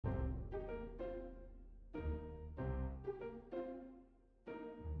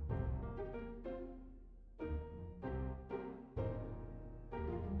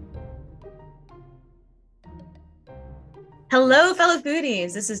Hello, fellow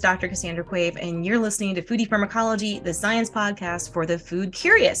foodies. This is Dr. Cassandra Quave, and you're listening to Foodie Pharmacology, the science podcast for the food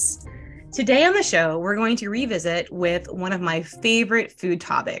curious. Today on the show, we're going to revisit with one of my favorite food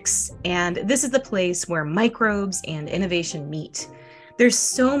topics, and this is the place where microbes and innovation meet. There's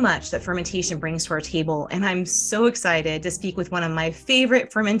so much that fermentation brings to our table, and I'm so excited to speak with one of my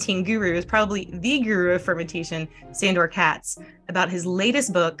favorite fermenting gurus, probably the guru of fermentation, Sandor Katz, about his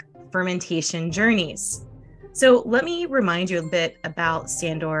latest book, Fermentation Journeys. So let me remind you a bit about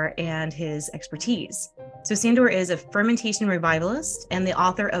Sandor and his expertise. So Sandor is a fermentation revivalist and the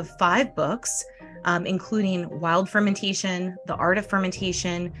author of 5 books, including Wild Fermentation, The Art of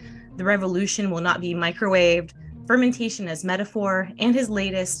Fermentation, The Revolution Will Not Be Microwaved, Fermentation as Metaphor, and his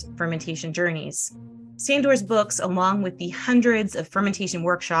latest, Fermentation Journeys. Sandor's books, along with the hundreds of fermentation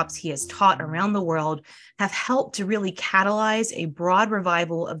workshops he has taught around the world, have helped to really catalyze a broad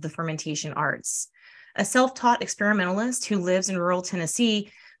revival of the fermentation arts. A self-taught experimentalist who lives in rural Tennessee,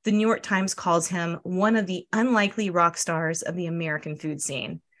 the New York Times calls him one of the unlikely rock stars of the American food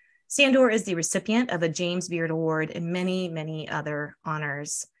scene. Sandor is the recipient of a James Beard Award and many, many other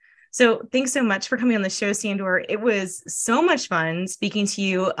honors. So thanks so much for coming on the show, Sandor. It was so much fun speaking to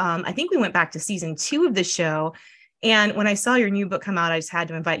you. I think we went back to season 2 of the show. And when I saw your new book come out, I just had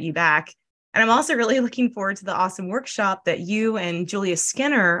to invite you back. And I'm also really looking forward to the awesome workshop that you and Julia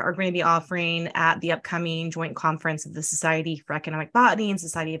Skinner are going to be offering at the upcoming joint conference of the Society for Economic Botany and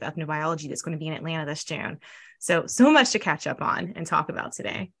Society of Ethnobiology that's going to be in Atlanta this June. So much to catch up on and talk about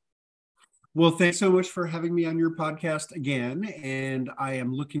today. Well, thanks so much for having me on your podcast again. And I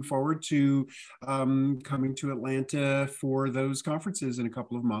am looking forward to coming to Atlanta for those conferences in a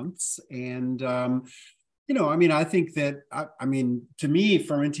couple of months. And I think that, to me,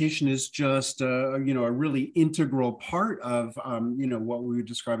 fermentation is just, a really integral part of, what we would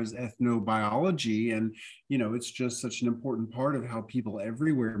describe as ethnobiology. And, it's just such an important part of how people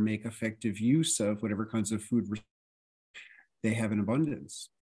everywhere make effective use of whatever kinds of food they have in abundance.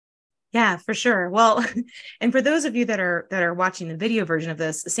 Yeah, for sure. Well, and for those of you that are watching the video version of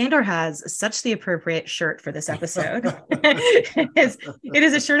this, Sandor has such the appropriate shirt for this episode. It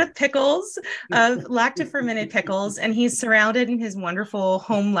is a shirt of pickles, of lacto-fermented pickles, and he's surrounded in his wonderful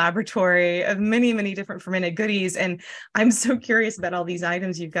home laboratory of many, many different fermented goodies. And I'm so curious about all these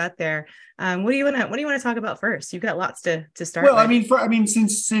items you've got there. What do you want to talk about first? You've got lots to start with.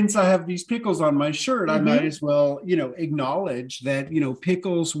 Since I have these pickles on my shirt, I might as well, acknowledge that,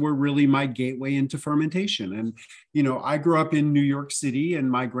 pickles were really my gateway into fermentation. And, I grew up in New York City,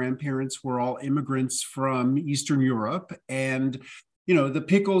 and my grandparents were all immigrants from Eastern Europe. And, the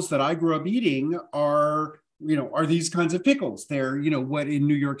pickles that I grew up eating are these kinds of pickles. They're, what in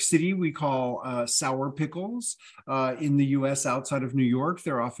New York City we call sour pickles. In the US outside of New York,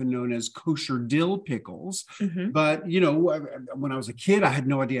 they're often known as kosher dill pickles. Mm-hmm. But, when I was a kid, I had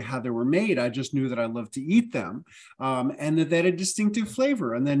no idea how they were made. I just knew that I loved to eat them and that they had a distinctive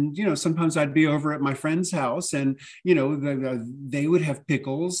flavor. And then, sometimes I'd be over at my friend's house and, they would have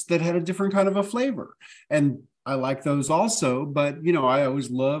pickles that had a different kind of a flavor. And I like those also, but, I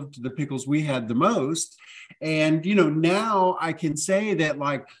always loved the pickles we had the most. And, now I can say that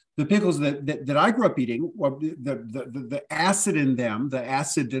like the pickles that I grew up eating, well, the acid in them, the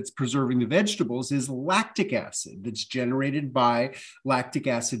acid that's preserving the vegetables is lactic acid that's generated by lactic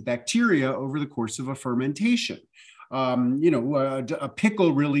acid bacteria over the course of a fermentation. A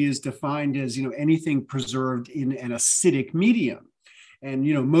pickle really is defined as, anything preserved in an acidic medium. And,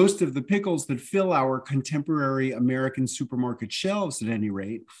 most of the pickles that fill our contemporary American supermarket shelves, at any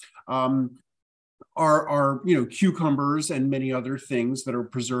rate, are cucumbers and many other things that are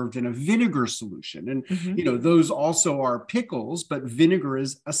preserved in a vinegar solution. And, those also are pickles, but vinegar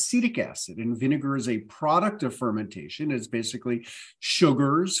is acetic acid. And vinegar is a product of fermentation. It's basically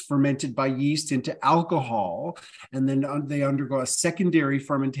sugars fermented by yeast into alcohol. And then they undergo a secondary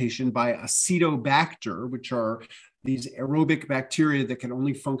fermentation by acetobacter, which are these aerobic bacteria that can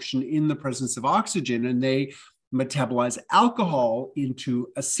only function in the presence of oxygen, and they metabolize alcohol into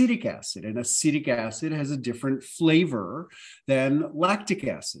acetic acid. And acetic acid has a different flavor than lactic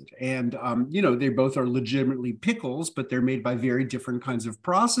acid. And, they both are legitimately pickles, but they're made by very different kinds of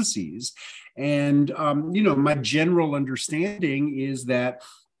processes. And, my general understanding is that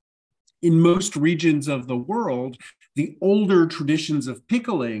in most regions of the world, the older traditions of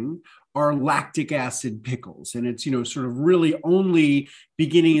pickling are lactic acid pickles. And it's, sort of really only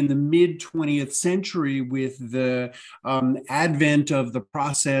beginning in the mid 20th century with the advent of the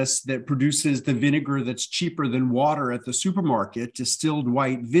process that produces the vinegar that's cheaper than water at the supermarket, distilled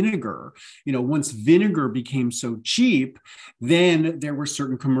white vinegar. Once vinegar became so cheap, then there were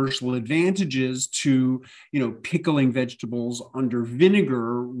certain commercial advantages to, pickling vegetables under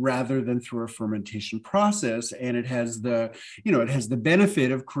vinegar rather than through a fermentation process. And it has the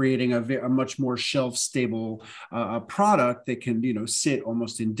benefit of creating a much more shelf-stable product that can, sit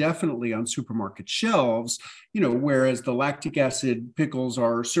almost indefinitely on supermarket shelves, whereas the lactic acid pickles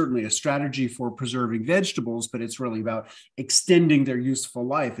are certainly a strategy for preserving vegetables, but it's really about extending their useful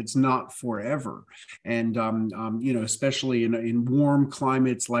life. It's not forever. And, especially in warm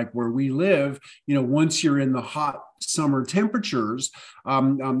climates like where we live, once you're in the hot summer temperatures, there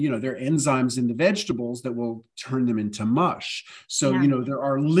are enzymes in the vegetables that will turn them into mush. So, there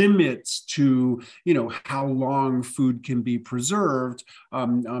are limits to, how long food can be preserved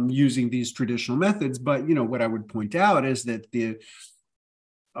using these traditional methods. But, what I would point out is that the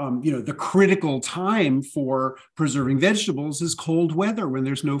critical time for preserving vegetables is cold weather when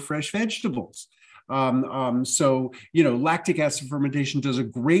there's no fresh vegetables. So, lactic acid fermentation does a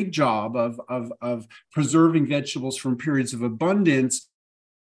great job of preserving vegetables from periods of abundance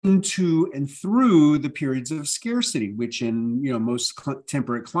into and through the periods of scarcity, which in, most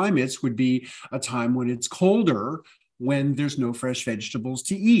temperate climates would be a time when it's colder, when there's no fresh vegetables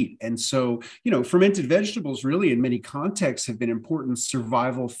to eat. And so, fermented vegetables really in many contexts have been important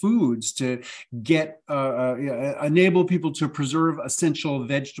survival foods to enable people to preserve essential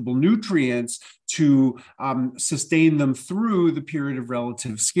vegetable nutrients to sustain them through the period of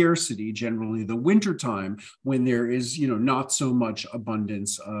relative scarcity, generally the wintertime, when there is, not so much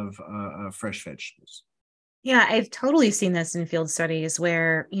abundance of fresh vegetables. Yeah, I've totally seen this in field studies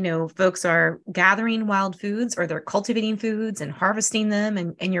where, folks are gathering wild foods or they're cultivating foods and harvesting them.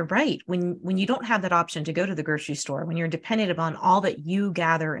 And you're right, when you don't have that option to go to the grocery store, when you're dependent upon all that you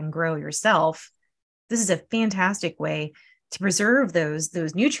gather and grow yourself, this is a fantastic way to preserve those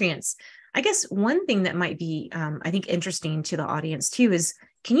nutrients. I guess one thing that might be, I think, interesting to the audience too is,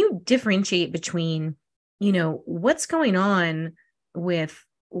 can you differentiate between, what's going on with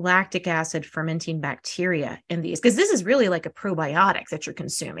lactic acid fermenting bacteria in these? Because this is really like a probiotic that you're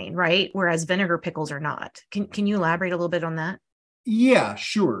consuming, right? Whereas vinegar pickles are not. Can you elaborate a little bit on that? Yeah,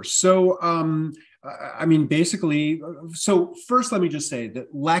 sure. So, basically, so first, let me just say that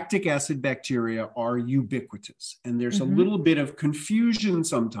lactic acid bacteria are ubiquitous. And there's a little bit of confusion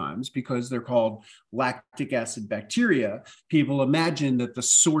sometimes because they're called lactic acid bacteria. People imagine that the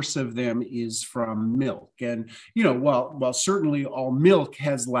source of them is from milk. And, while certainly all milk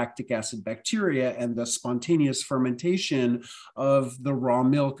has lactic acid bacteria, and the spontaneous fermentation of the raw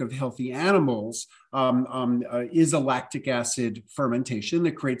milk of healthy animals is a lactic acid fermentation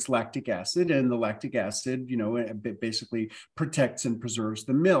that creates lactic acid, and the lactic acid, basically protects and preserves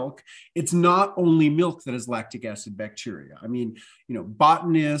the milk. It's not only milk that has lactic acid bacteria.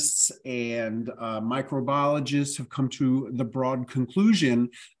 Botanists and microbiologists have come to the broad conclusion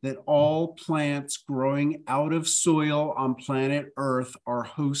that all plants growing out of soil on planet Earth are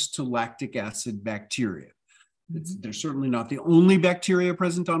host to lactic acid bacteria. They're certainly not the only bacteria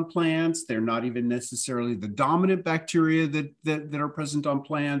present on plants. They're not even necessarily the dominant bacteria that are present on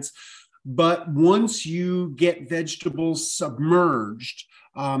plants. But once you get vegetables submerged,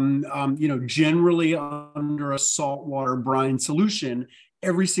 generally under a saltwater brine solution,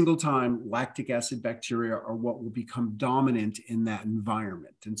 every single time, lactic acid bacteria are what will become dominant in that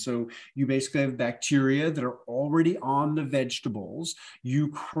environment. And so you basically have bacteria that are already on the vegetables. You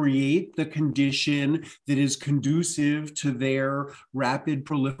create the condition that is conducive to their rapid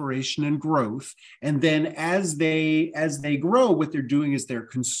proliferation and growth. And then as they grow, what they're doing is they're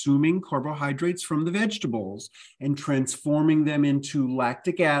consuming carbohydrates from the vegetables and transforming them into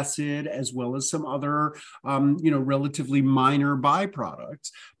lactic acid, as well as some other, relatively minor byproducts.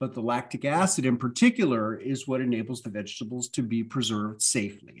 But the lactic acid in particular is what enables the vegetables to be preserved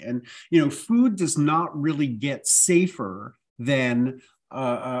safely. And, food does not really get safer than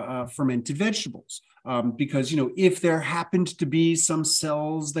fermented vegetables. Because, if there happened to be some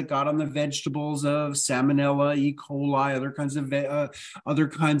cells that got on the vegetables of Salmonella, E. coli, other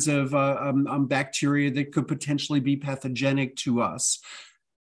kinds of bacteria that could potentially be pathogenic to us,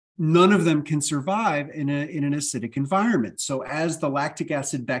 none of them can survive in an acidic environment. So as the lactic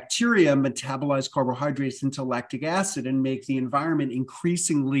acid bacteria metabolize carbohydrates into lactic acid and make the environment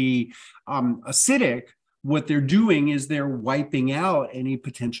increasingly acidic, what they're doing is they're wiping out any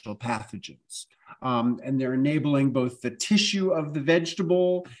potential pathogens. And they're enabling both the tissue of the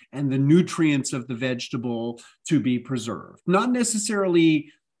vegetable and the nutrients of the vegetable to be preserved. Not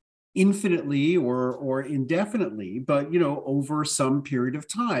necessarily infinitely or indefinitely, but over some period of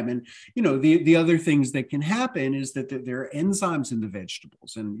time. And the other things that can happen is that there are enzymes in the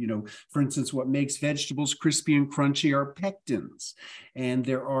vegetables. And for instance, what makes vegetables crispy and crunchy are pectins. And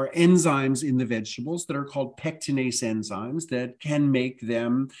there are enzymes in the vegetables that are called pectinase enzymes that can make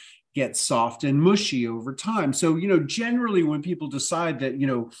them get soft and mushy over time. So, generally when people decide that,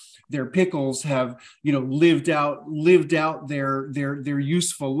 their pickles have, lived out their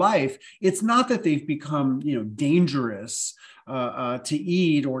useful life, it's not that they've become, dangerous to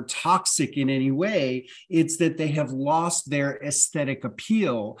eat or toxic in any way. It's that they have lost their aesthetic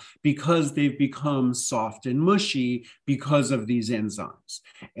appeal because they've become soft and mushy because of these enzymes.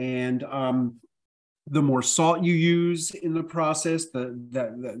 And, the more salt you use in the process,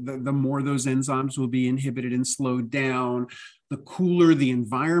 the more those enzymes will be inhibited and slowed down. The cooler the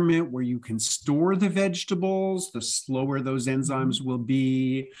environment where you can store the vegetables, the slower those enzymes will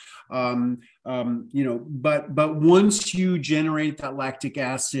be. But once you generate that lactic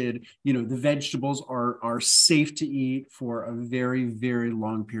acid, the vegetables are safe to eat for a very, very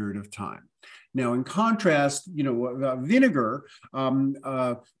long period of time. Now, in contrast, vinegar.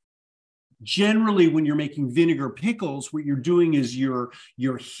 Generally, when you're making vinegar pickles, what you're doing is you're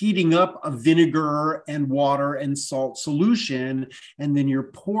heating up a vinegar and water and salt solution, and then you're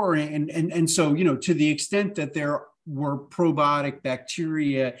pouring. And so, to the extent that there were probiotic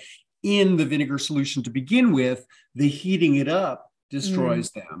bacteria in the vinegar solution to begin with, the heating it up destroys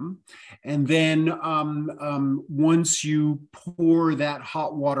them. And then once you pour that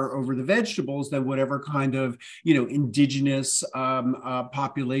hot water over the vegetables, then whatever kind of, indigenous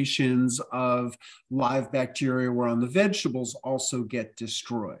populations of live bacteria were on the vegetables also get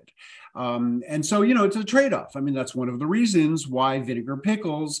destroyed. And so, it's a trade-off. I mean, that's one of the reasons why vinegar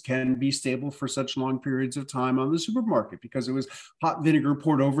pickles can be stable for such long periods of time on the supermarket, because it was hot vinegar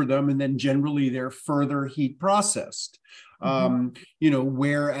poured over them, and then generally they're further heat processed.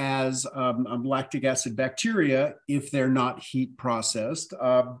 Whereas lactic acid bacteria, if they're not heat processed,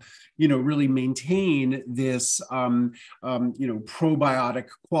 really maintain this, probiotic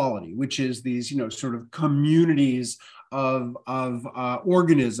quality, which is these, sort of communities of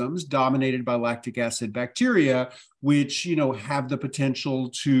organisms dominated by lactic acid bacteria, which, have the potential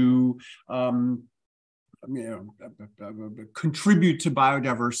to, contribute to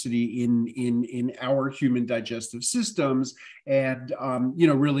biodiversity in our human digestive systems. And,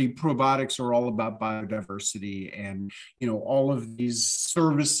 really probiotics are all about biodiversity and, all of these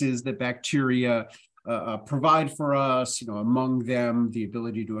services that bacteria provide for us, among them, the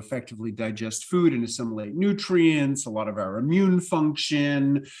ability to effectively digest food and assimilate nutrients, a lot of our immune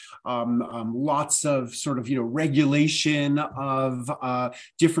function, lots of sort of, regulation of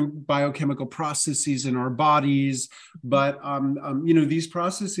different biochemical processes in our bodies. But, these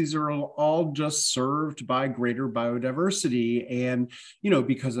processes are all just served by greater biodiversity. And,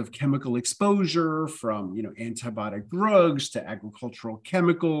 because of chemical exposure from, antibiotic drugs to agricultural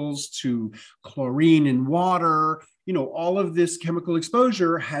chemicals to chlorine in water, all of this chemical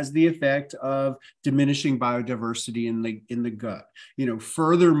exposure has the effect of diminishing biodiversity in the gut.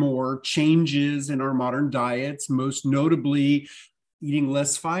 Furthermore, changes in our modern diets, most notably eating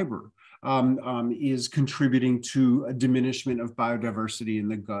less fiber, is contributing to a diminishment of biodiversity in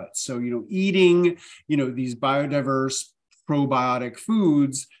the gut. So, eating, these biodiverse probiotic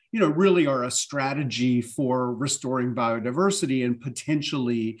foods, really are a strategy for restoring biodiversity and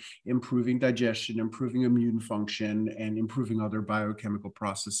potentially improving digestion, improving immune function, and improving other biochemical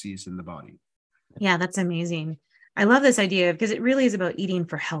processes in the body. Yeah, that's amazing. I love this idea because it really is about eating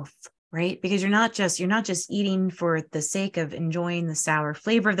for health, right? Because you're not just eating for the sake of enjoying the sour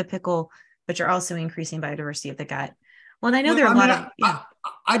flavor of the pickle, but you're also increasing biodiversity of the gut. Well, and I know there are a lot of. Yeah.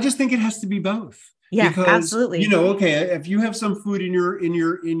 I just think it has to be both. Yeah, because, absolutely. If you have some food in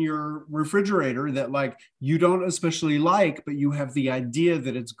your refrigerator that like you don't especially like, but you have the idea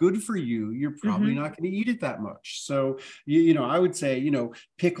that it's good for you, you're probably not going to eat it that much. So, I would say,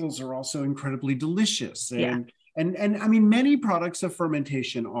 pickles are also incredibly delicious. And I mean, many products of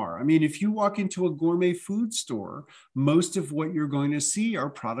fermentation are. I mean, if you walk into a gourmet food store, most of what you're going to see are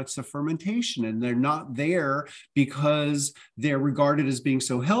products of fermentation, and they're not there because they're regarded as being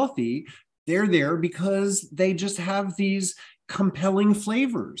so healthy. They're there because they just have these compelling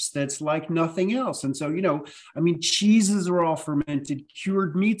flavors that's like nothing else. And so, I mean, cheeses are all fermented,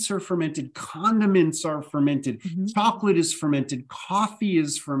 cured meats are fermented, condiments are fermented, chocolate is fermented, coffee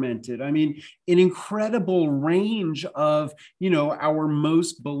is fermented. I mean, an incredible range of, our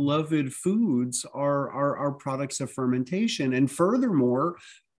most beloved foods are products of fermentation. And furthermore,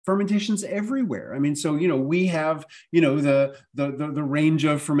 fermentation's everywhere. I mean, so, we have, the range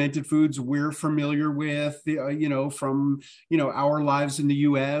of fermented foods we're familiar with, from, our lives in the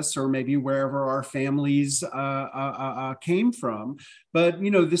US or maybe wherever our families came from. But,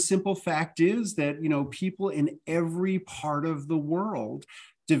 the simple fact is that, people in every part of the world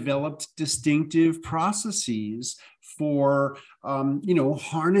developed distinctive processes for,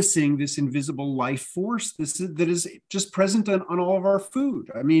 harnessing this invisible life force that is just present on all of our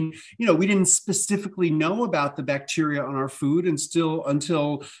food. I mean, we didn't specifically know about the bacteria on our food until,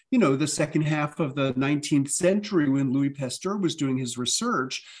 the second half of the 19th century when Louis Pasteur was doing his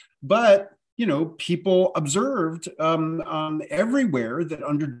research. But people observed everywhere that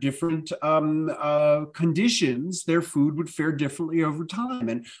under different conditions, their food would fare differently over time.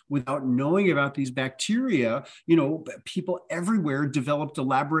 And without knowing about these bacteria, people everywhere developed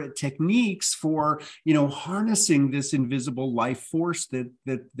elaborate techniques for, harnessing this invisible life force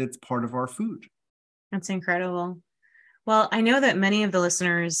that's part of our food. That's incredible. Well, I know that many of the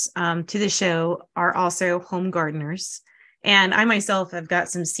listeners to the show are also home gardeners. And I myself have got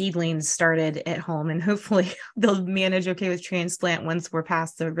some seedlings started at home, and hopefully they'll manage okay with transplant once we're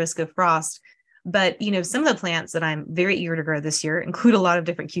past the risk of frost. But, some of the plants that I'm very eager to grow this year include a lot of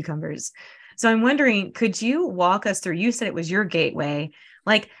different cucumbers. So I'm wondering, could you walk us through, you said it was your gateway,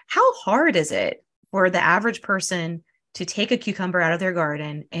 like how hard is it for the average person to take a cucumber out of their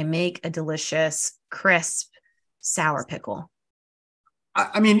garden and make a delicious, crisp, sour pickle?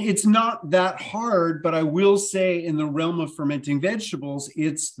 I mean, it's not that hard, but I will say in the realm of fermenting vegetables,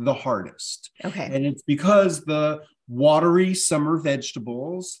 it's the hardest. Okay. And it's because the watery summer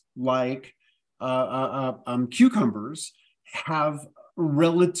vegetables like cucumbers have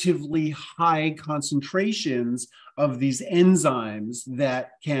relatively high concentrations of these enzymes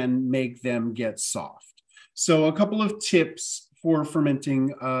that can make them get soft. So a couple of tips for fermenting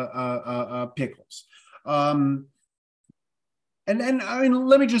pickles. And I mean,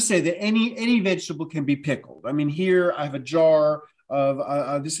 let me just say that any vegetable can be pickled. I mean, here I have a jar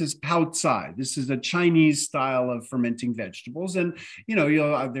of this is pao cai. This is a Chinese style of fermenting vegetables, and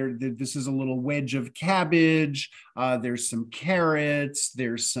this is a little wedge of cabbage. There's some carrots.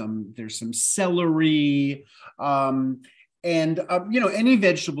 There's some celery. And any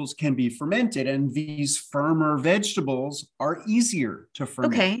vegetables can be fermented, and these firmer vegetables are easier to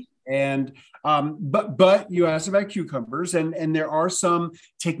ferment. Okay. And but you asked about cucumbers, and there are some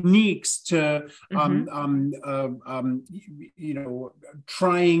techniques to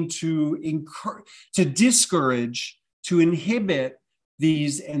trying to discourage, to inhibit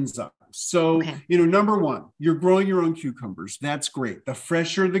these enzymes. So, number one, you're growing your own cucumbers. That's great. The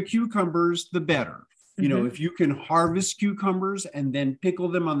fresher the cucumbers, the better. If you can harvest cucumbers and then pickle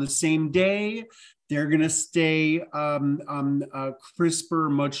them on the same day, they're going to stay crisper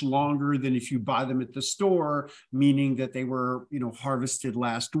much longer than if you buy them at the store, meaning that they were, harvested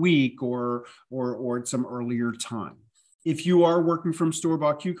last week or at some earlier time. If you are working from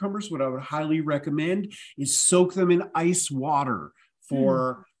store-bought cucumbers, what I would highly recommend is soak them in ice water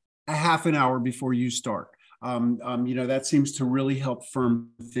for a half an hour before you start. That seems to really help firm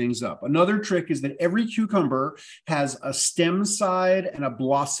things up. Another trick is that every cucumber has a stem side and a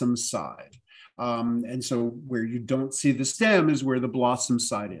blossom side. And so where you don't see the stem is where the blossom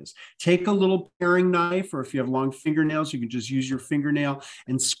side is. Take a little paring knife, or if you have long fingernails, you can just use your fingernail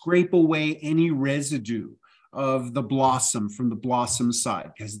and scrape away any residue of the blossom from the blossom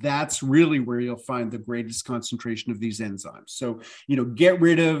side, because that's really where you'll find the greatest concentration of these enzymes. So, get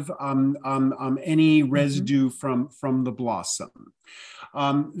rid of any residue from the blossom.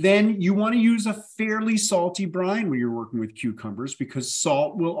 Then you want to use a fairly salty brine when you're working with cucumbers, because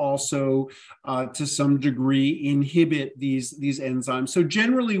salt will also, to some degree, inhibit these enzymes. So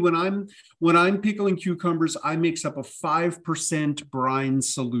generally, when I'm pickling cucumbers, I mix up a 5% brine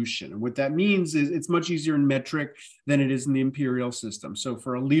solution. And what that means is it's much easier in metric than it is in the imperial system. So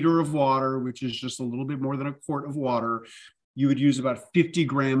for a liter of water, which is just a little bit more than a quart of water, you would use about 50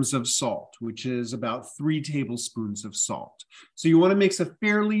 grams of salt, which is about 3 tablespoons of salt. So you want to mix a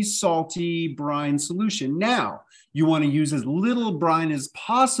fairly salty brine solution. Now, you want to use as little brine as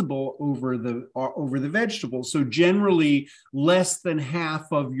possible over the vegetables. So generally, less than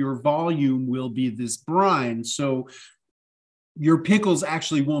half of your volume will be this brine. So your pickles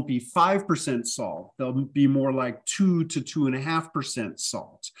actually won't be 5% salt. They'll be more like 2 to 2.5%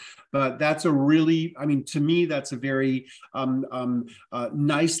 salt. But that's a really, I mean, to me, that's a very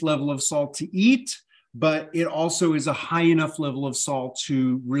nice level of salt to eat, but it also is a high enough level of salt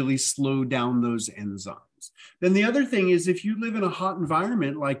to really slow down those enzymes. Then the other thing is, if you live in a hot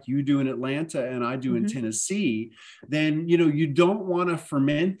environment like you do in Atlanta and I do in Tennessee, then you don't want to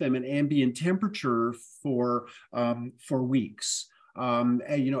ferment them at ambient temperature for weeks.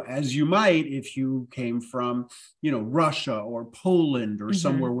 As you might if you came from, Russia or Poland or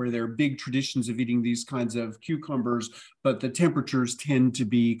somewhere where there are big traditions of eating these kinds of cucumbers, but the temperatures tend to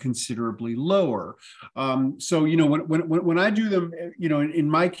be considerably lower. So, when I do them, in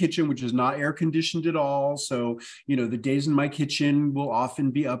my kitchen, which is not air conditioned at all. So, the days in my kitchen will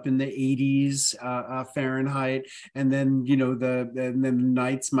often be up in the 80s Fahrenheit. And then, and then the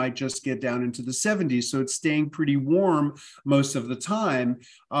nights might just get down into the 70s. So it's staying pretty warm most of the time.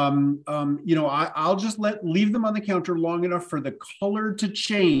 I'll just leave them on the counter long enough for the color to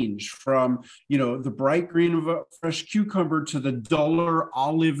change from, the bright green of a fresh cucumber to the duller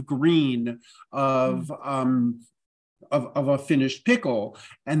olive green of a finished pickle.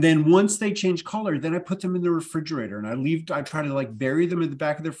 And then once they change color, then I put them in the refrigerator and I try to bury them in the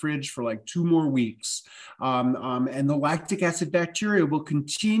back of the fridge for 2 more weeks. And the lactic acid bacteria will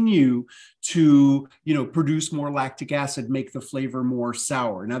continue to, produce more lactic acid, make the flavor more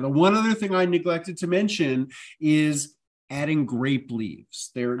sour. Now, the one other thing I neglected to mention is adding grape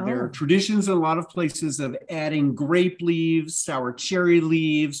leaves. There are traditions in a lot of places of adding grape leaves, sour cherry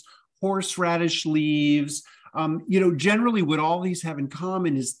leaves, horseradish leaves. Generally what all these have in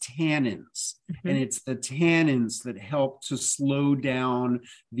common is tannins, and it's the tannins that help to slow down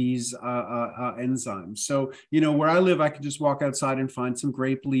these enzymes. So, where I live, I can just walk outside and find some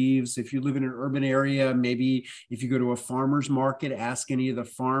grape leaves. If you live in an urban area, maybe if you go to a farmer's market, ask any of the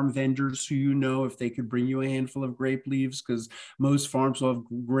farm vendors who if they could bring you a handful of grape leaves, because most farms will have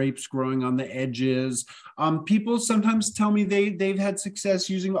grapes growing on the edges. People sometimes tell me they've had success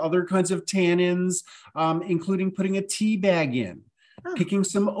using other kinds of tannins, including putting a tea bag in, picking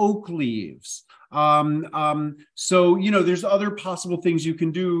some oak leaves. So, there's other possible things you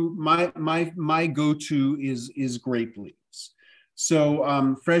can do. My go-to is grape leaves.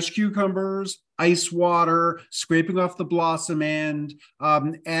 So fresh cucumbers, ice water, scraping off the blossom end,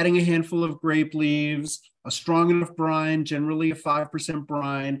 adding a handful of grape leaves, a strong enough brine, generally a 5%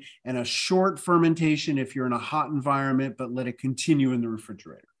 brine, and a short fermentation if you're in a hot environment, but let it continue in the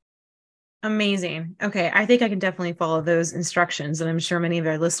refrigerator. Amazing. Okay. I think I can definitely follow those instructions, and I'm sure many of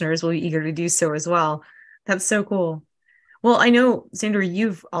our listeners will be eager to do so as well. That's so cool. Well, I know, Sandor,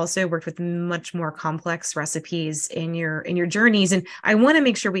 you've also worked with much more complex recipes in your journeys, and I want to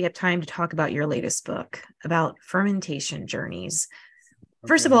make sure we have time to talk about your latest book about fermentation journeys.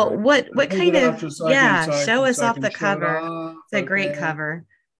 First of all, what kind of, show us off the cover. It's a great cover.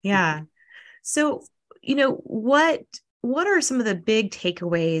 Yeah. So, what are some of the big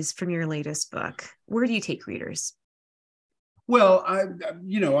takeaways from your latest book? Where do you take readers? Well,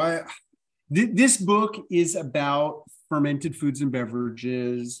 this book is about fermented foods and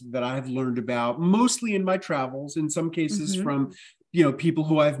beverages that I have learned about mostly in my travels, in some cases from people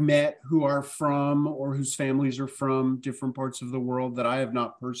who I've met who are from or whose families are from different parts of the world that I have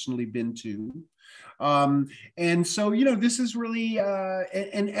not personally been to. And so, this is really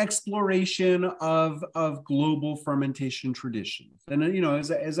an exploration of global fermentation traditions. And,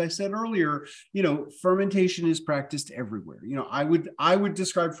 as I said earlier, fermentation is practiced everywhere. I would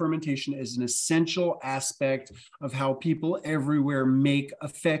describe fermentation as an essential aspect of how people everywhere make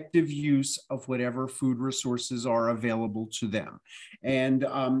effective use of whatever food resources are available to them. And,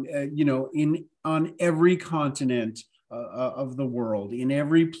 on every continent of the world, in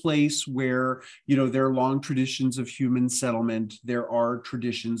every place where there are long traditions of human settlement, there are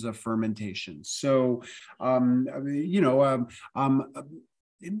traditions of fermentation. So a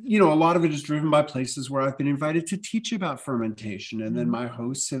lot of it is driven by places where I've been invited to teach about fermentation. And then my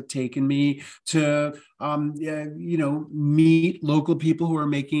hosts have taken me to, meet local people who are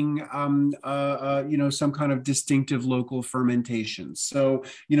making, some kind of distinctive local fermentation. So,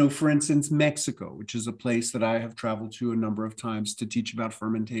 for instance, Mexico, which is a place that I have traveled to a number of times to teach about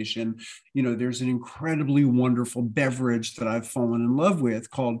fermentation. There's an incredibly wonderful beverage that I've fallen in love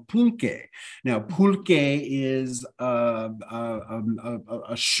with called pulque. Now, pulque is a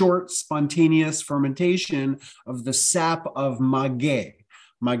short, spontaneous fermentation of the sap of maguey.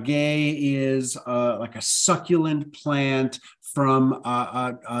 Maguey is like a succulent plant from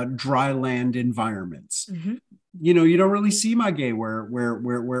dry land environments. you don't really see maguey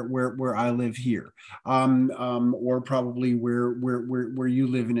where I live here, or probably where you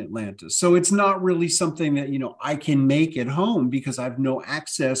live in Atlanta. So it's not really something that I can make at home because I have no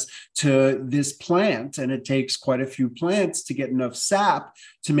access to this plant, and it takes quite a few plants to get enough sap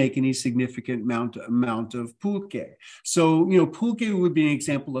to make any significant amount of pulque. So pulque would be an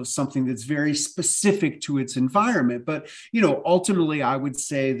example of something that's very specific to its environment. But ultimately, I would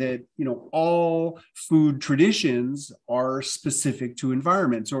say that all food traditions are specific to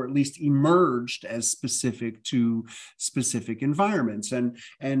environments, or at least emerged as specific to specific environments. And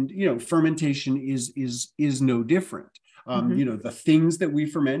fermentation is no different. The things that we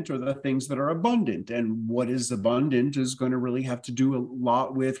ferment are the things that are abundant, and what is abundant is going to really have to do a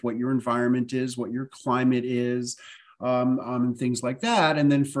lot with what your environment is, what your climate is, and things like that.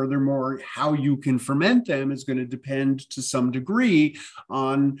 And then furthermore, how you can ferment them is going to depend to some degree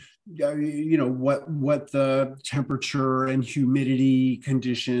on what the temperature and humidity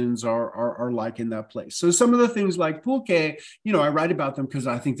conditions are like in that place. So some of the things like pulque, I write about them because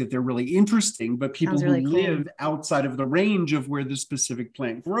I think that they're really interesting, but people who live outside of the range of where the specific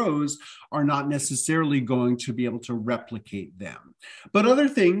plant grows are not necessarily going to be able to replicate them. But other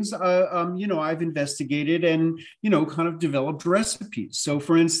things, I've investigated and, kind of developed recipes. So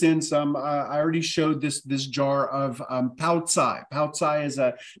for instance, I already showed this jar of pao cai. Pao cai is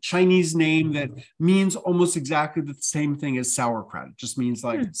a Chinese name that means almost exactly the same thing as sauerkraut. It just means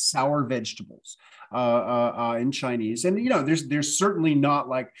like sour vegetables in Chinese. And, there's certainly not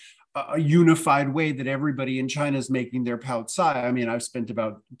like a unified way that everybody in China is making their pao cai. I mean, I've spent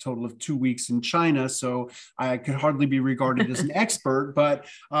about a total of 2 weeks in China, so I could hardly be regarded as an expert, but,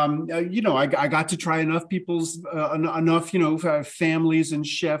 I got to try enough families and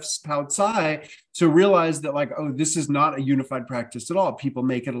chefs pao cai to realize that like, oh, this is not a unified practice at all. People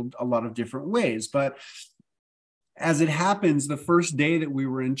make it a lot of different ways. But as it happens, the first day that we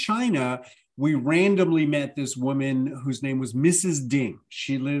were in China, we randomly met this woman whose name was Mrs. Ding.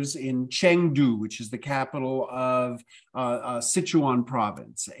 She lives in Chengdu, which is the capital of Sichuan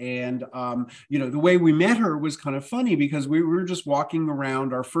province. And, the way we met her was kind of funny because we were just walking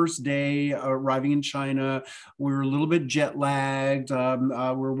around our first day arriving in China. We were a little bit jet lagged. We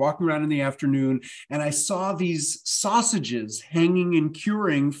were walking around in the afternoon, and I saw these sausages hanging and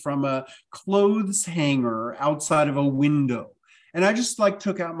curing from a clothes hanger outside of a window. And I just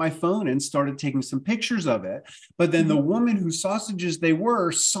took out my phone and started taking some pictures of it. But then the woman whose sausages they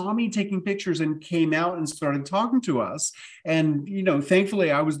were saw me taking pictures and came out and started talking to us. And,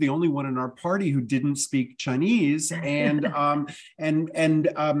 thankfully I was the only one in our party who didn't speak Chinese. And,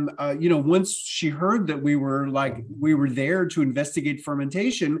 once she heard that we were there to investigate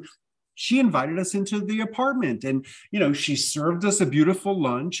fermentation, she invited us into the apartment, and she served us a beautiful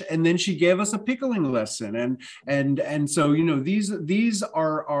lunch, and then she gave us a pickling lesson, and so these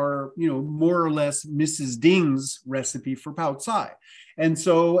are more or less Mrs. Ding's recipe for pao cai, and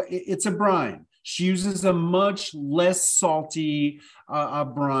so it's a brine. She uses a much less salty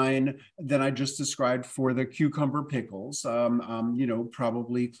brine than I just described for the cucumber pickles,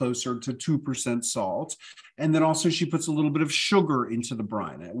 probably closer to 2% salt. And then also she puts a little bit of sugar into the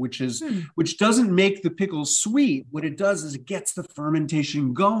brine, which doesn't make the pickles sweet. What it does is it gets the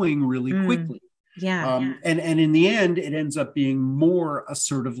fermentation going really quickly. Yeah. And in the end, it ends up being more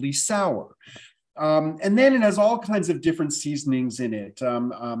assertively sour. And then it has all kinds of different seasonings in it.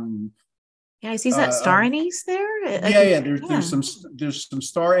 Yeah, I see that star anise there. There's some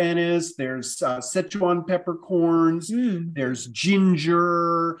star anise. There's Sichuan peppercorns. There's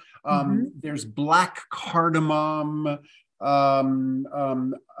ginger. There's black cardamom. And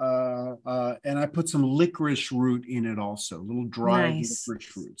I put some licorice root in it also, a little dried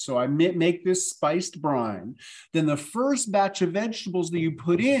licorice root. So I make this spiced brine. Then the first batch of vegetables that you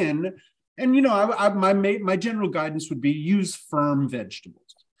put in, and my general guidance would be use firm vegetables.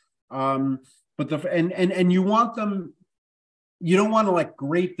 But you want them, you don't want to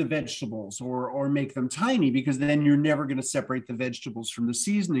grate the vegetables or make them tiny, because then you're never going to separate the vegetables from the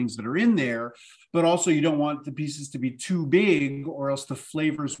seasonings that are in there. But also you don't want the pieces to be too big, or else the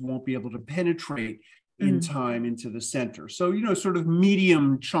flavors won't be able to penetrate in time into the center. So, sort of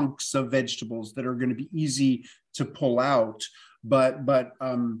medium chunks of vegetables that are going to be easy to pull out, but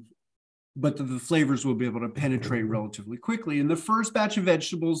the flavors will be able to penetrate relatively quickly. And the first batch of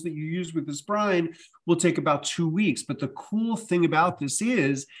vegetables that you use with this brine will take about 2 weeks. But the cool thing about this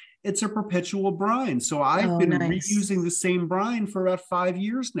is it's a perpetual brine. So I've been reusing the same brine for about 5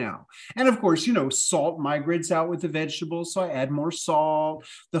 years now. And of course, salt migrates out with the vegetables, so I add more salt.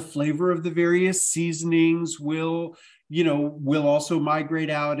 The flavor of the various seasonings will will also migrate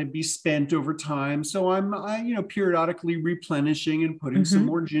out and be spent over time. So I periodically replenishing and putting some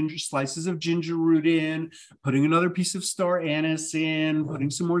more slices of ginger root in, putting another piece of star anise in, putting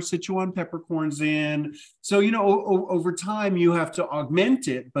some more Sichuan peppercorns in. So, over time you have to augment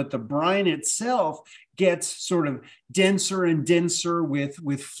it, but the brine itself gets sort of denser and denser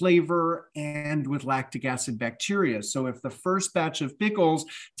with flavor and with lactic acid bacteria. So if the first batch of pickles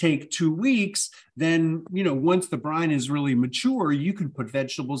take 2 weeks, then, once the brine is really mature, you can put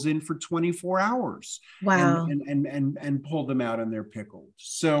vegetables in for 24 hours. Wow. And pull them out and they're pickled.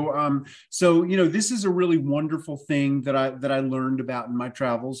 So, this is a really wonderful thing that I learned about in my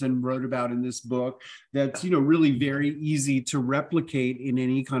travels and wrote about in this book that's, really very easy to replicate in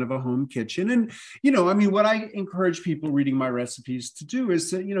any kind of a home kitchen. And, what I encourage people reading my recipes to do is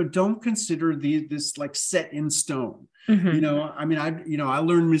to, don't consider this like set in stone. I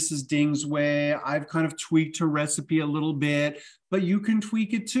learned Mrs. Ding's way. I've kind of tweaked her recipe a little bit, but you can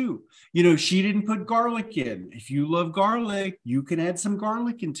tweak it too. She didn't put garlic in. If you love garlic, you can add some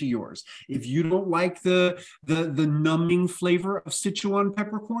garlic into yours. If you don't like the numbing flavor of Sichuan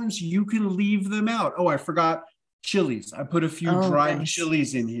peppercorns, you can leave them out. Oh, I forgot chilies. I put a few dried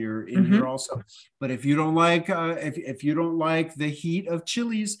chilies in here also. But if you don't like if you don't like the heat of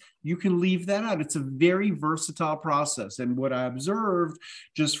chilies, you can leave that out. It's a very versatile process. And what I observed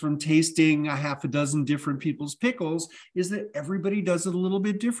just from tasting a half a dozen different people's pickles is that everybody does it a little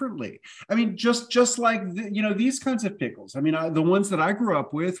bit differently. I mean, just like these kinds of pickles. I mean, the ones that I grew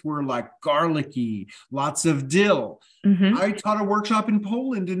up with were like garlicky, lots of dill. I taught a workshop in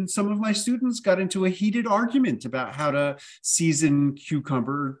Poland, and some of my students got into a heated argument about how to season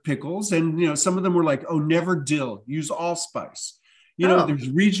cucumber pickles. And, some of them were like, oh, never dill, use allspice. There's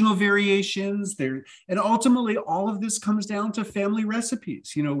regional variations there. And ultimately, all of this comes down to family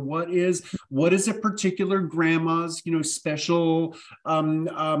recipes. What is a particular grandma's, special,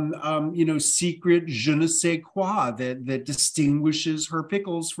 secret je ne sais quoi that distinguishes her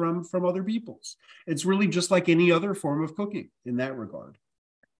pickles from other people's. It's really just like any other form of cooking in that regard.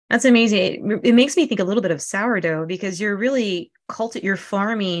 That's amazing. It makes me think a little bit of sourdough, because you're really you're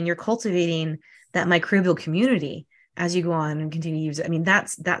farming, you're cultivating that microbial community as you go on and continue to use it. I mean,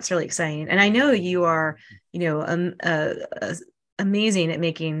 that's really exciting. And I know you are, amazing at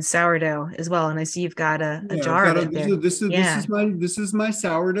making sourdough as well. And I see you've got a jar of it there. This is my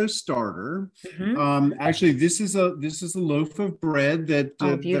sourdough starter. Actually, this is a loaf of bread that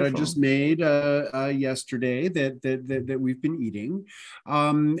I just made yesterday that we've been eating.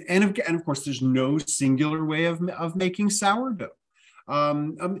 And of course, there's no singular way of making sourdough.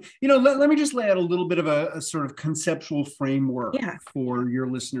 Let me just lay out a little bit of a sort of conceptual framework for your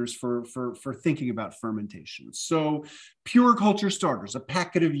listeners for thinking about fermentation. So pure culture starters, a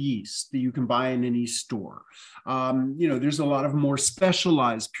packet of yeast that you can buy in any store. There's a lot of more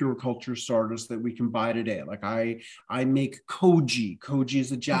specialized pure culture starters that we can buy today. Like I make koji. Koji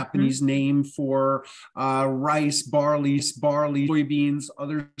is a Japanese name for rice, barley, soybeans,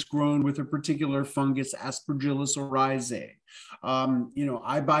 others grown with a particular fungus, Aspergillus oryzae.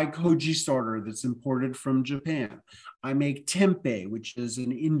 I buy koji starter that's imported from Japan. I make tempeh, which is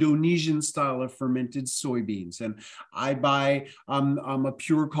an Indonesian style of fermented soybeans. And I buy a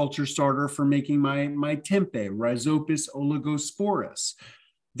pure culture starter for making my tempeh, Rhizopus oligosporus.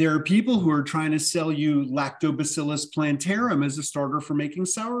 There are people who are trying to sell you Lactobacillus plantarum as a starter for making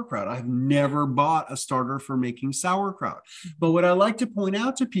sauerkraut. I've never bought a starter for making sauerkraut. But what I like to point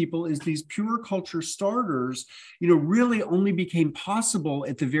out to people is these pure culture starters, really only became possible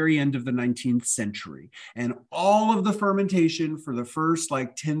at the very end of the 19th century. And all of the fermentation for the first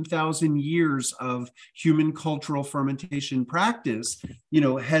 10,000 years of human cultural fermentation practice,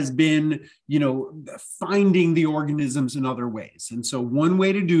 has been, finding the organisms in other ways. And so one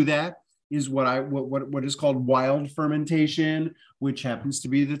way to do that is what is called wild fermentation, which happens to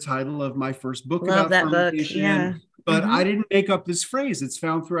be the title of my first book. Love about that fermentation. Book. Yeah. But I didn't make up this phrase. It's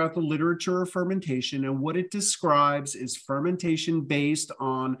found throughout the literature of fermentation. And what it describes is fermentation based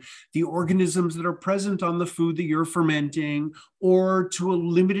on the organisms that are present on the food that you're fermenting, or to a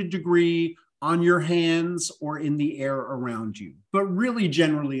limited degree on your hands or in the air around you. But really,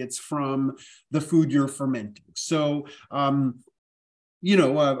 generally, it's from the food you're fermenting. So,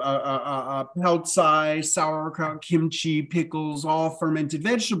 peltsai, sauerkraut, kimchi, pickles, all fermented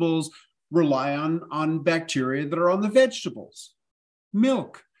vegetables rely on bacteria that are on the vegetables.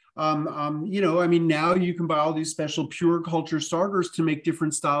 Milk. I mean, now you can buy all these special pure culture starters to make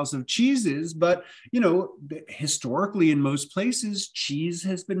different styles of cheeses, but, historically in most places, cheese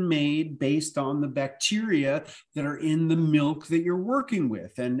has been made based on the bacteria that are in the milk that you're working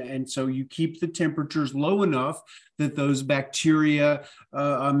with. And so you keep the temperatures low enough that those bacteria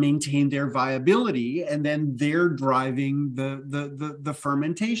maintain their viability, and then they're driving the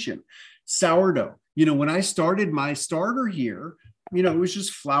fermentation. Sourdough, when I started my starter here, it was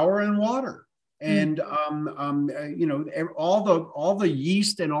just flour and water. And all the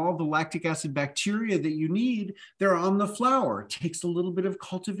yeast and all the lactic acid bacteria that you need, they're on the flour. It takes a little bit of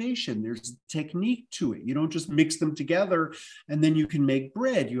cultivation. There's technique to it. You don't just mix them together and then you can make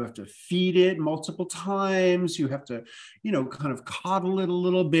bread. You have to feed it multiple times. You have to, kind of coddle it a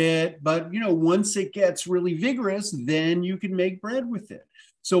little bit. But once it gets really vigorous, then you can make bread with it.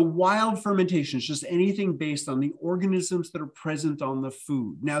 So wild fermentation is just anything based on the organisms that are present on the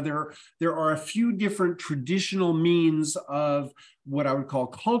food. Now, there are a few different traditional means of what I would call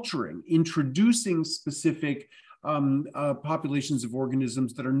culturing, introducing specific populations of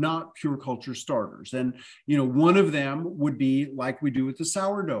organisms that are not pure culture starters. And, one of them would be like we do with the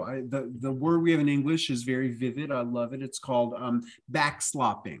sourdough. The word we have in English is very vivid. I love it. It's called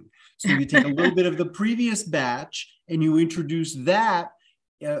backslopping. So you take a little bit of the previous batch and you introduce that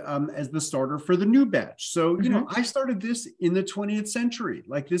as the starter for the new batch. So, I started this in the 20th century.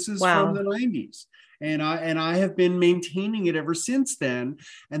 Like, this is from the 90s. And I have been maintaining it ever since then.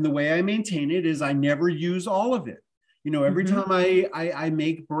 And the way I maintain it is I never use all of it. Every time I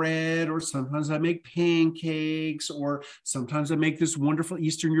make bread, or sometimes I make pancakes, or sometimes I make this wonderful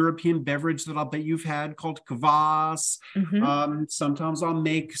Eastern European beverage that I'll bet you've had called kvass. Sometimes I'll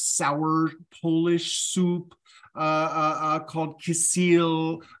make sour Polish soup called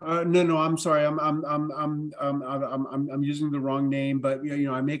kisil. No, I'm sorry. I'm using the wrong name, but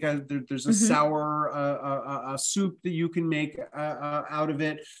I make there's a sour a soup that you can make out of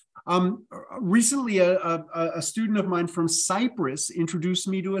it. Recently, a student of mine from Cyprus introduced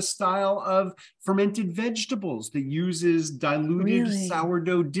me to a style of fermented vegetables that uses diluted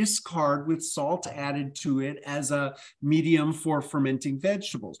sourdough discard with salt added to it as a medium for fermenting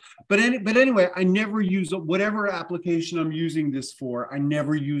vegetables. But anyway, I never use whatever application I'm using this for. I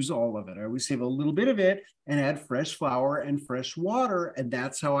never use all of it. I always save a little bit of it and add fresh flour and fresh water, and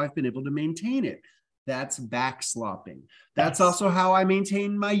that's how I've been able to maintain it. That's backslopping. That's also how I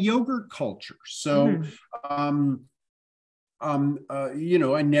maintain my yogurt culture. So, I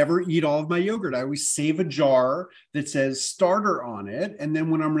never eat all of my yogurt. I always save a jar that says starter on it. And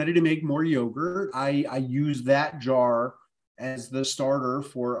then when I'm ready to make more yogurt, I use that jar as the starter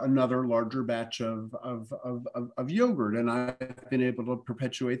for another larger batch of yogurt. And I've been able to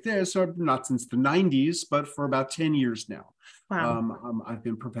perpetuate this, not since the 90s, but for about 10 years now. Wow. I've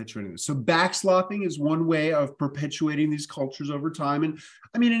been perpetuating this. So backslopping is one way of perpetuating these cultures over time. And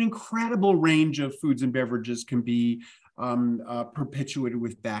I mean, an incredible range of foods and beverages can be perpetuated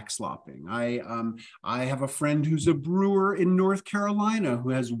with backslopping. I have a friend who's a brewer in North Carolina who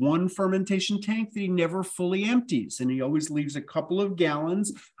has one fermentation tank that he never fully empties. And he always leaves a couple of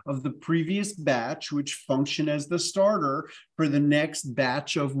gallons of the previous batch, which function as the starter for the next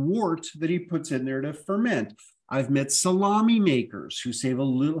batch of wort that he puts in there to ferment. I've met salami makers who save a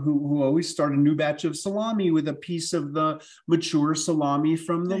little, who always start a new batch of salami with a piece of the mature salami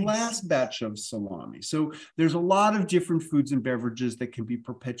from the last batch of salami. So there's a lot of different foods and beverages that can be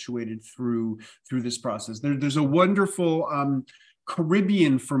perpetuated through this process. There's a wonderful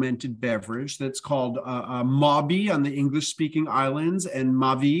Caribbean fermented beverage that's called mabi on the English-speaking islands and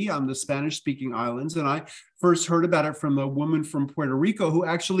mavi on the Spanish-speaking islands. And I first heard about it from a woman from Puerto Rico who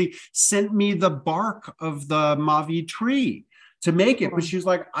actually sent me the bark of the mavi tree to make it. But she was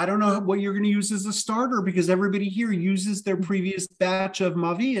like, I don't know what you're going to use as a starter because everybody here uses their previous batch of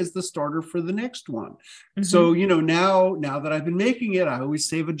mavi as the starter for the next one. So, now that I've been making it, I always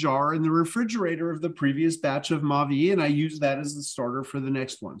save a jar in the refrigerator of the previous batch of mavi, and I use that as the starter for the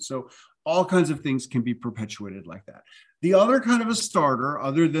next one. So all kinds of things can be perpetuated like that. The other kind of a starter,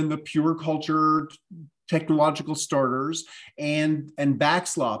 other than the pure culture technological starters and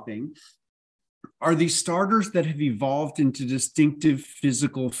backslopping, are these starters that have evolved into distinctive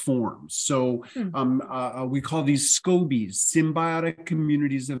physical forms. So we call these scobies, symbiotic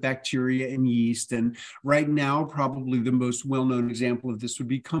communities of bacteria and yeast. And right now, probably the most well-known example of this would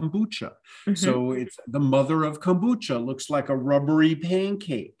be kombucha. So it's the mother of kombucha, looks like a rubbery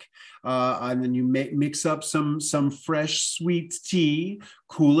pancake. And then you mix up some fresh sweet tea,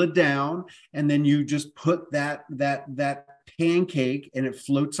 cool it down, and then you just put that pancake and it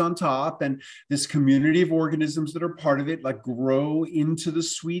floats on top, and this community of organisms that are part of it like grow into the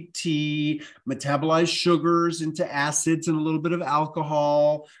sweet tea, metabolize sugars into acids and a little bit of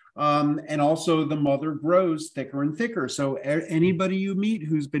alcohol. And also the mother grows thicker and thicker. So anybody you meet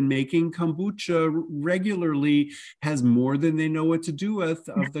who's been making kombucha regularly has more than they know what to do with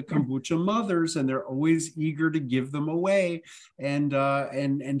of the kombucha mothers, and they're always eager to give them away and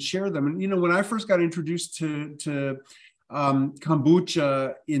share them. And when I first got introduced to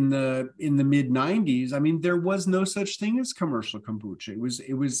kombucha in the mid 90s, I mean, there was no such thing as commercial kombucha.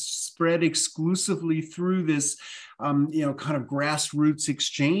 It was spread exclusively through this kind of grassroots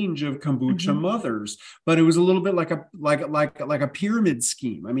exchange of kombucha mothers, but it was a little bit like a pyramid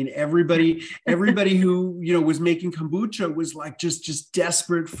scheme. I mean, everybody who was making kombucha was like just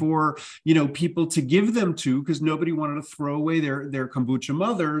desperate for people to give them to, because nobody wanted to throw away their kombucha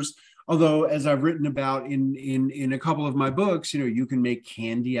mothers. Although, as I've written about in a couple of my books, you can make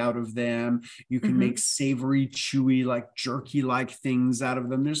candy out of them. You can make savory, chewy, like jerky-like things out of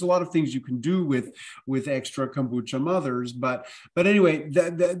them. There's a lot of things you can do with extra kombucha mothers. But anyway,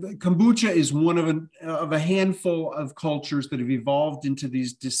 the kombucha is one of a handful of cultures that have evolved into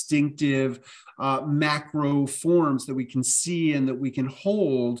these distinctive macro forms that we can see and that we can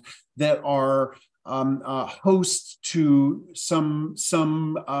hold, that are host to some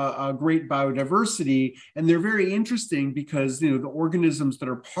great biodiversity. And they're very interesting because the organisms that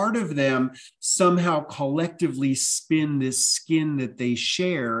are part of them somehow collectively spin this skin that they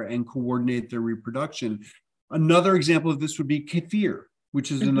share and coordinate their reproduction. Another example of this would be kefir,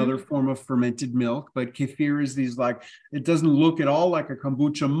 which is another form of fermented milk. But kefir is it doesn't look at all like a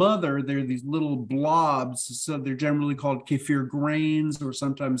kombucha mother. They're these little blobs. So they're generally called kefir grains, or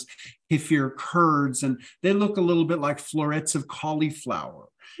sometimes kefir curds. And they look a little bit like florets of cauliflower.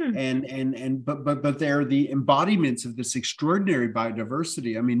 But they're the embodiments of this extraordinary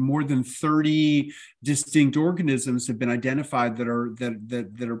biodiversity. I mean, more than 30 distinct organisms have been identified that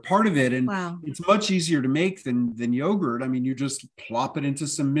are part of it, and wow. It's much easier to make than yogurt. I mean, you just plop it into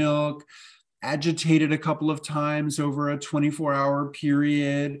some milk, agitate it a couple of times over a 24-hour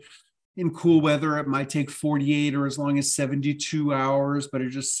period. In cool weather, it might take 48 or as long as 72 hours, but it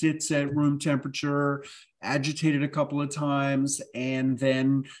just sits at room temperature, agitated a couple of times, and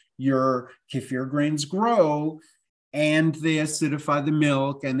then your kefir grains grow and they acidify the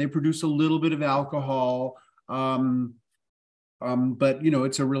milk and they produce a little bit of alcohol. But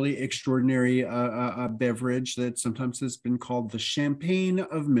it's a really extraordinary beverage that sometimes has been called the champagne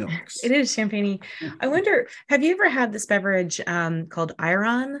of milks. It is champagne. I wonder, have you ever had this beverage called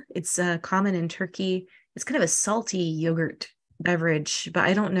ayran? It's common in Turkey. It's kind of a salty yogurt beverage, but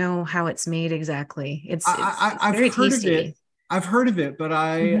I don't know how it's made exactly. It's very tasty. I've heard of it, but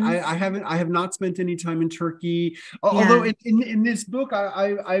I have not spent any time in Turkey. Although in this book,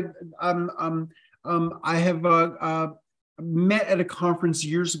 I have met at a conference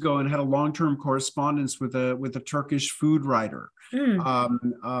years ago and had a long-term correspondence with a Turkish food writer.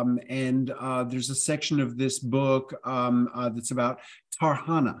 And there's a section of this book that's about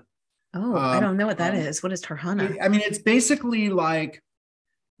tarhana. Oh, I don't know what that is. What is tarhana? I mean, it's basically like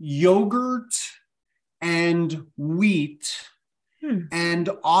yogurt and wheat and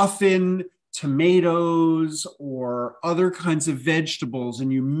often tomatoes or other kinds of vegetables,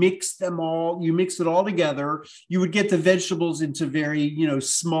 and you mix it all together. You would get the vegetables into very,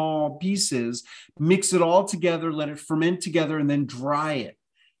 small pieces, mix it all together, let it ferment together, and then dry it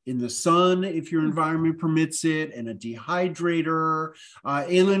in the sun if your environment permits it, and a dehydrator.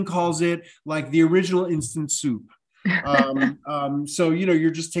 Aylin calls it like the original instant soup. So, you're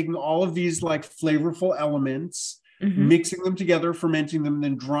just taking all of these like flavorful elements, mixing them together, fermenting them, and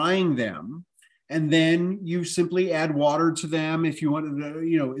then drying them. And then you simply add water to them if you want to,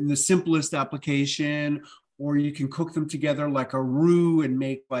 in the simplest application, or you can cook them together like a roux and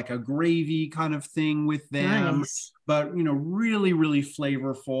make like a gravy kind of thing with them. Nice. But, really, really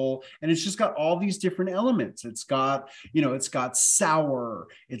flavorful. And it's just got all these different elements. It's got, it's got sour,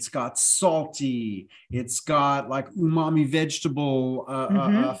 it's got salty, it's got like umami vegetable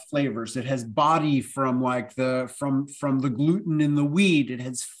flavors. It has body from like from the gluten in the wheat. It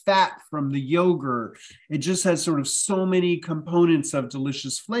has fat from the yogurt. It just has sort of so many components of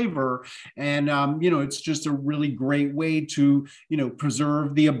delicious flavor. And, it's just a really great way to,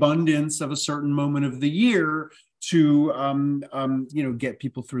 preserve the abundance of a certain moment of the year to get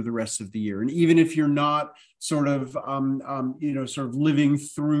people through the rest of the year. And even if you're not sort of living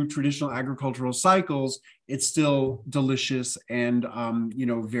through traditional agricultural cycles, it's still delicious and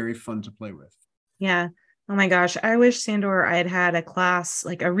very fun to play with. Yeah. Oh my gosh, I wish, Sandor, I had had a class,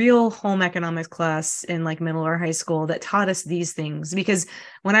 like a real home economics class in like middle or high school that taught us these things. Because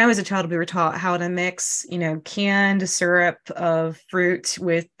when I was a child, we were taught how to mix, canned syrup of fruit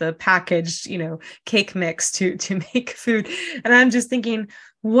with the packaged, cake mix to make food. And I'm just thinking,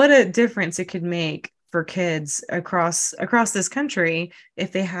 what a difference it could make for kids across this country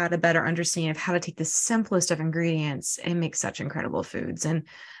if they had a better understanding of how to take the simplest of ingredients and make such incredible foods. And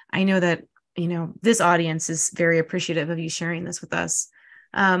I know that this audience is very appreciative of you sharing this with us.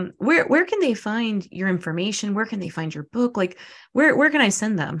 Where can they find your information? Where can they find your book? Like, where can I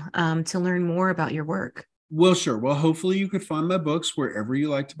send them to learn more about your work? Well, sure. Well, hopefully you could find my books wherever you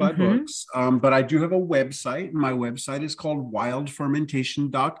like to buy books. But I do have a website. My website is called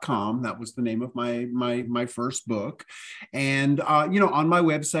wildfermentation.com. That was the name of my first book. And, on my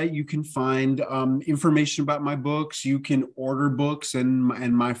website, you can find information about my books. You can order books, and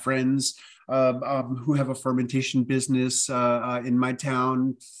my friends who have a fermentation business in my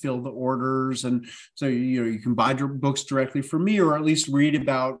town fill the orders. And so, you can buy books directly from me, or at least read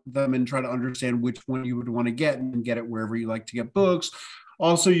about them and try to understand which one you would want to get, and get it wherever you like to get books.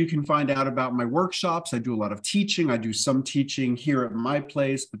 Also, you can find out about my workshops. I do a lot of teaching. I do some teaching here at my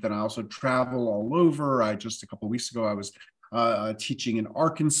place, but then I also travel all over. Just a couple of weeks ago, I was teaching in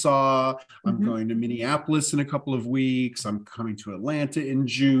Arkansas. I'm going to Minneapolis in a couple of weeks. I'm coming to Atlanta in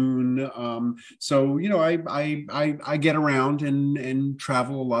June. So I get around and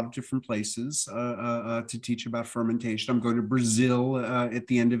travel a lot of different places to teach about fermentation. I'm going to Brazil at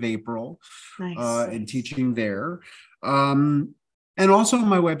the end of April. Nice. And teaching there. And also on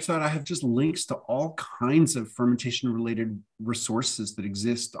my website, I have just links to all kinds of fermentation related resources that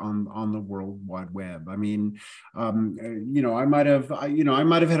exist on the World Wide Web. I mean, I might have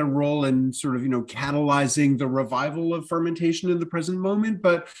had a role in sort of, catalyzing the revival of fermentation in the present moment,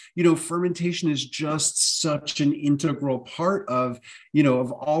 but, fermentation is just such an integral part of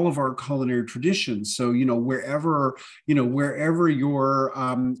all of our culinary traditions. So, wherever your,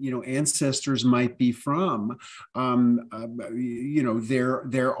 ancestors might be from,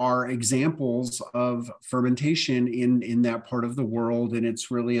 there are examples of fermentation in that part of the world, and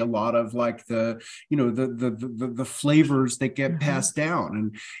it's really a lot of like the flavors that get passed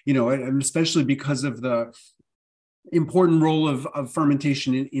down, and especially because of the important role of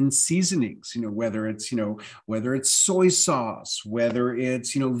fermentation in seasonings, whether it's soy sauce, whether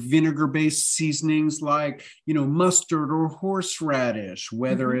it's vinegar-based seasonings like mustard or horseradish,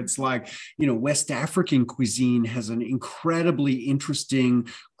 whether it's like West African cuisine has an incredibly interesting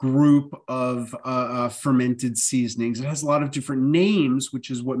group of fermented seasonings. It has a lot of different names,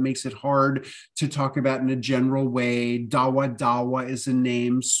 which is what makes it hard to talk about in a general way. Dawa dawa is a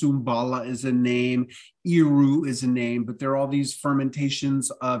name, Sumbala is a name, Iru is a name, but there are all these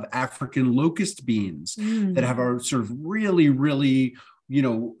fermentations of African locust beans that have a sort of really, really,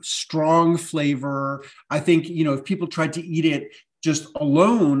 strong flavor. I think, if people tried to eat it just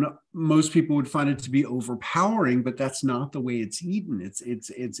alone, most people would find it to be overpowering, but that's not the way it's eaten.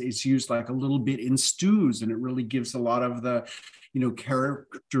 It's used like a little bit in stews, and it really gives a lot of the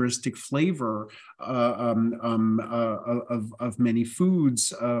characteristic flavor of many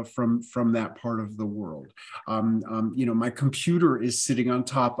foods from that part of the world. My computer is sitting on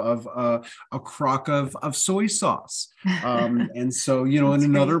top of a crock of soy sauce. And so, in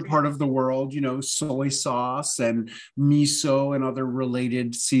another part of the world, soy sauce and miso and other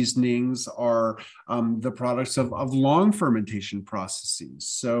related seasonings are the products of long fermentation processes.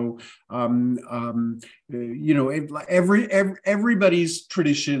 So, everybody's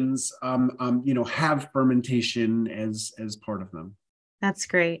traditions, have fermentation as part of them. That's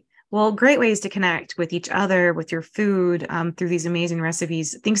great. Well, great ways to connect with each other, with your food, through these amazing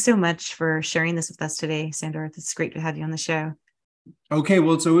recipes. Thanks so much for sharing this with us today, Sandor. It's great to have you on the show. Okay,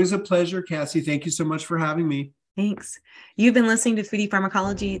 well, it's always a pleasure, Cassie. Thank you so much for having me. Thanks. You've been listening to Foodie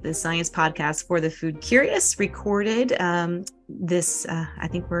Pharmacology, the science podcast for the food curious, recorded I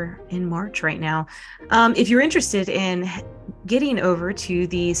think we're in March right now. If you're interested in getting over to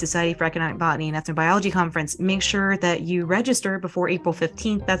the Society for Economic Botany and Ethnobiology Conference, make sure that you register before April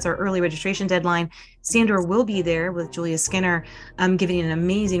 15th. That's our early registration deadline. Sandor will be there with Julia Skinner, giving an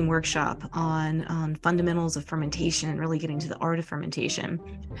amazing workshop on fundamentals of fermentation and really getting to the art of fermentation.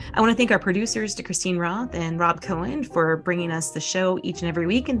 I want to thank our producers, to Christine Roth and Rob Cohen, for bringing us the show each and every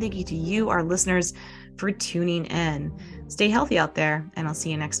week. And thank you to you, our listeners, for tuning in. Stay healthy out there, and I'll see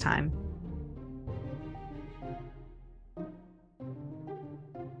you next time.